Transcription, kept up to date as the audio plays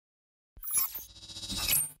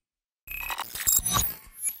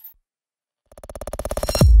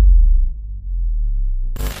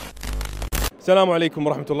السلام عليكم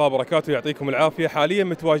ورحمه الله وبركاته، يعطيكم العافيه. حاليا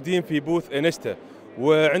متواجدين في بوث انستا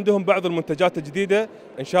وعندهم بعض المنتجات الجديده.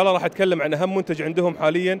 ان شاء الله راح اتكلم عن اهم منتج عندهم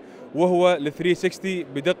حاليا وهو ال 360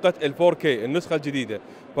 بدقه ال 4K النسخه الجديده.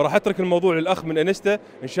 فراح اترك الموضوع للاخ من انستا،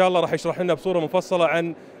 ان شاء الله راح يشرح لنا بصوره مفصله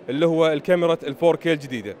عن اللي هو الكاميرا ال 4K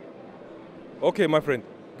الجديده. Okay, my friend,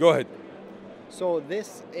 go ahead. So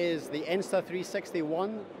this is the Insta360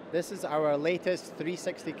 One. This is our latest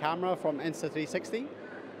 360 camera from Insta360.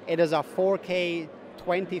 It is a 4K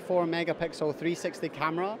 24 megapixel 360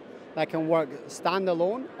 camera that can work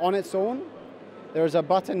standalone on its own. There's a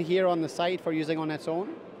button here on the side for using on its own.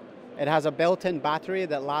 It has a built-in battery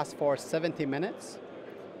that lasts for 70 minutes.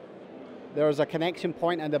 There's a connection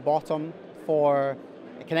point at the bottom for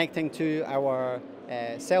connecting to our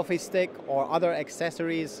selfie stick or other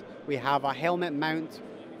accessories. We have a helmet mount.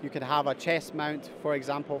 You could have a chest mount, for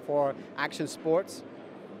example, for action sports.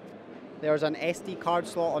 There's an SD card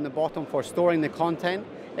slot on the bottom for storing the content.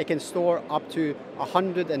 It can store up to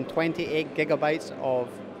 128 gigabytes of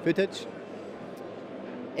footage.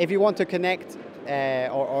 If you want to connect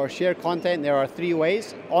or share content, there are three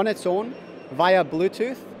ways. On its own, via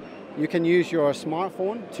Bluetooth, you can use your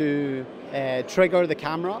smartphone to trigger the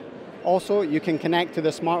camera. Also, you can connect to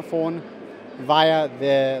the smartphone via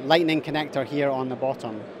the lightning connector here on the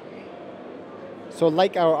bottom. So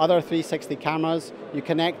like our other 360 cameras, you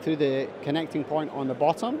connect through the connecting point on the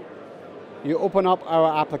bottom. You open up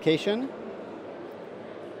our application,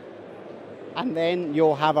 and then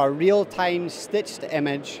you'll have a real-time stitched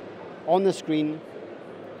image on the screen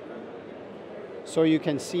so you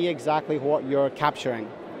can see exactly what you're capturing.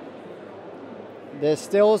 The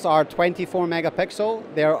stills are 24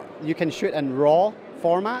 megapixel. You can shoot in RAW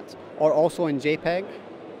format or also in JPEG.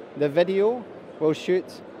 The video will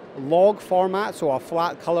shoot log format, so a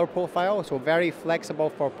flat color profile, so very flexible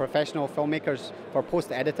for professional filmmakers for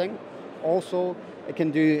post-editing. Also, it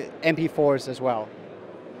can do MP4s as well.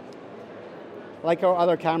 Like our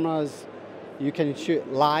other cameras, you can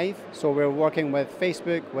shoot live, so we're working with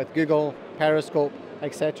Facebook, with Google, Periscope,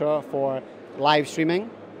 etc. for live streaming.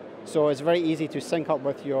 So it's very easy to sync up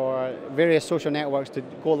with your various social networks to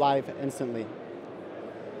go live instantly.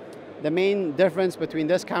 The main difference between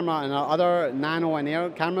this camera and our other nano and air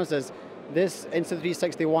cameras is this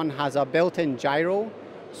Insta360 One has a built-in gyro.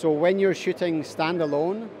 So when you're shooting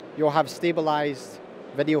standalone, you'll have stabilized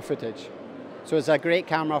video footage. So it's a great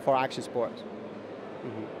camera for action sports.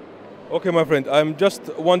 Mm-hmm. Okay, my friend, I'm just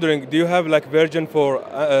wondering, do you have like version for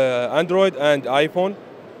Android and iPhone?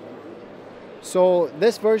 So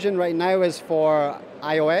this version right now is for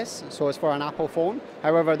iOS, so it's for an Apple phone.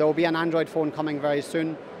 However, there will be an Android phone coming very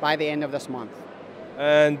soon by the end of this month.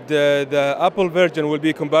 And the Apple version will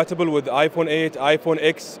be compatible with iPhone 8, iPhone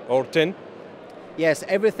X or 10? Yes,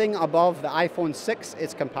 everything above the iPhone 6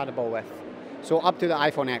 is compatible with. So up to the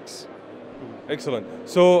iPhone X. Excellent.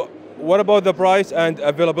 So what about the price and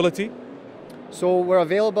availability? So we're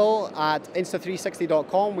available at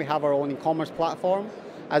Insta360.com. We have our own e-commerce platform.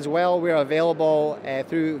 As well, we're available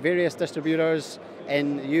through various distributors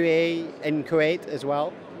in UAE, in Kuwait as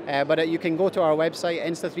well. But you can go to our website,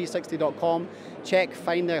 Insta360.com,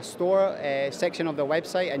 find the store section of the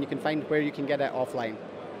website, and you can find where you can get it offline.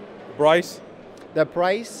 Price? The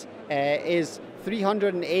price is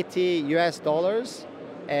 $380 US.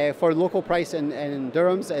 For local price in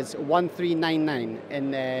dirhams, it's 1399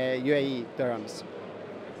 in UAE dirhams.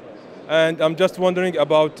 And I'm just wondering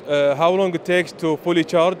about how long it takes to fully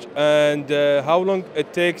charge and how long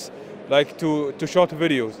it takes like to shoot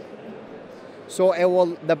videos. So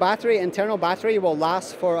the internal battery will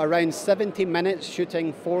last for around 70 minutes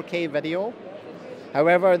shooting 4K video.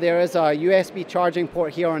 However, there is a USB charging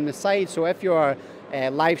port here on the side, so if you're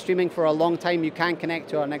live streaming for a long time, you can connect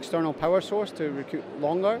to an external power source to recoup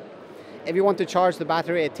longer. If you want to charge the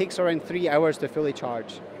battery, it takes around 3 hours to fully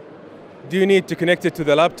charge. Do you need to connect it to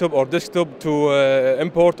the laptop or desktop to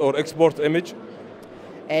import or export image?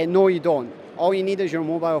 No, you don't. All you need is your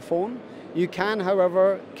mobile phone. You can,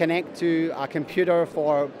 however, connect to a computer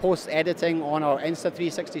for post-editing on our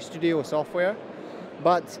Insta360 Studio software,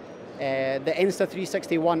 but the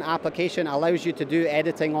Insta360 One application allows you to do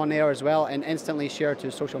editing on there as well and instantly share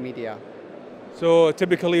to social media. So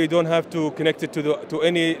typically you don't have to connect it to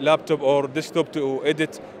any laptop or desktop to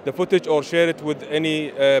edit the footage or share it with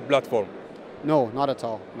any platform? No, not at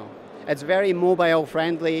all, no. It's very mobile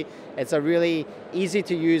friendly. It's a really easy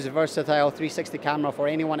to use, versatile 360 camera for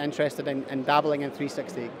anyone interested in dabbling in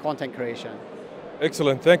 360 content creation.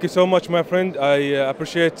 Excellent, thank you so much, my friend. I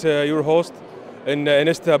appreciate your host. ان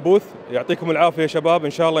انستا بوث. يعطيكم العافيه يا شباب،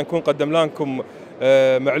 ان شاء الله نكون قدمنا لكم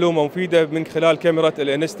معلومه مفيده من خلال كاميرا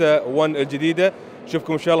الانستا 1 الجديده.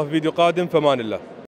 نشوفكم ان شاء الله في فيديو قادم، فمان الله.